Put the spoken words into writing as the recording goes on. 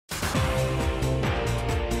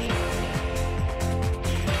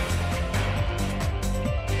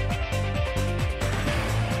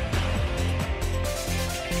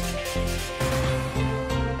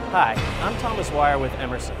Hi, I'm Thomas Wire with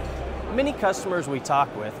Emerson. Many customers we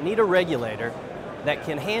talk with need a regulator that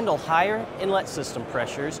can handle higher inlet system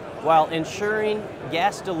pressures while ensuring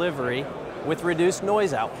gas delivery with reduced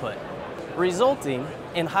noise output, resulting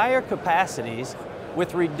in higher capacities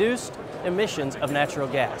with reduced emissions of natural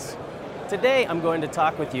gas. Today I'm going to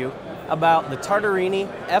talk with you about the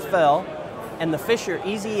Tartarini-FL and the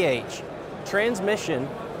Fisher-EZH transmission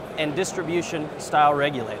and distribution style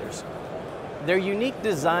regulators. Their unique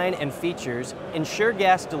design and features ensure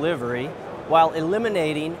gas delivery while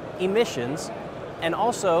eliminating emissions and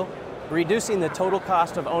also reducing the total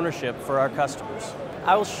cost of ownership for our customers.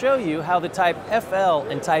 I will show you how the Type FL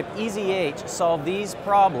and Type EZH solve these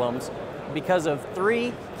problems because of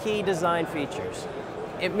three key design features.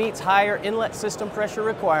 It meets higher inlet system pressure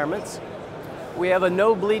requirements, we have a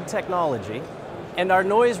no-bleed technology, and our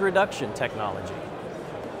noise reduction technology.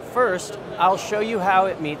 First, I'll show you how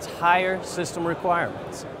it meets higher system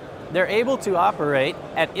requirements. They're able to operate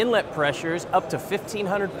at inlet pressures up to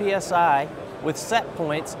 1500 psi with set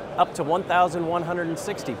points up to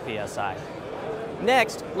 1160 psi.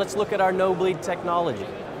 Next, let's look at our no-bleed technology.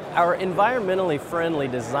 Our environmentally friendly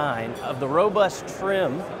design of the robust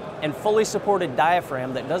trim and fully supported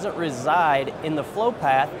diaphragm that doesn't reside in the flow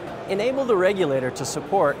path enable the regulator to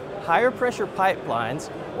support higher pressure pipelines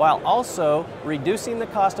while also reducing the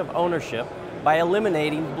cost of ownership by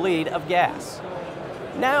eliminating bleed of gas.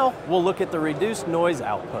 Now we'll look at the reduced noise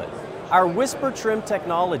output. Our Whisper trim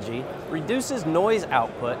technology reduces noise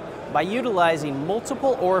output by utilizing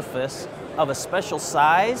multiple orifices of a special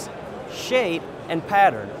size, shape, and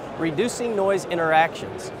pattern, reducing noise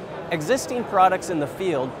interactions. Existing products in the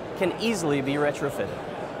field can easily be retrofitted.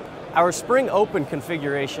 Our spring open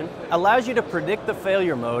configuration allows you to predict the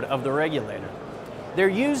failure mode of the regulator. They're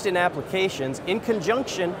used in applications in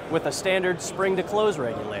conjunction with a standard spring to close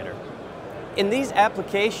regulator. In these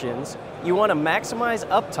applications, you want to maximize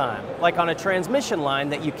uptime, like on a transmission line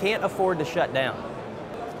that you can't afford to shut down.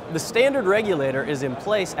 The standard regulator is in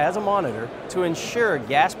place as a monitor to ensure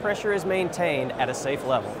gas pressure is maintained at a safe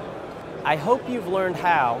level. I hope you've learned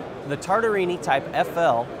how the Tartarini Type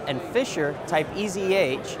FL and Fisher Type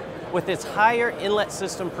EZH, with its higher inlet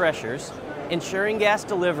system pressures, ensuring gas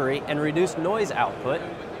delivery and reduced noise output,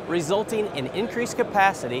 resulting in increased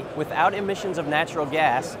capacity without emissions of natural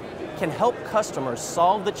gas, can help customers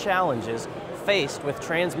solve the challenges faced with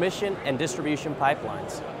transmission and distribution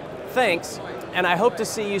pipelines. Thanks, and I hope to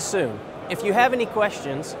see you soon. If you have any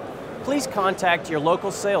questions, please contact your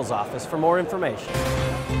local sales office for more information.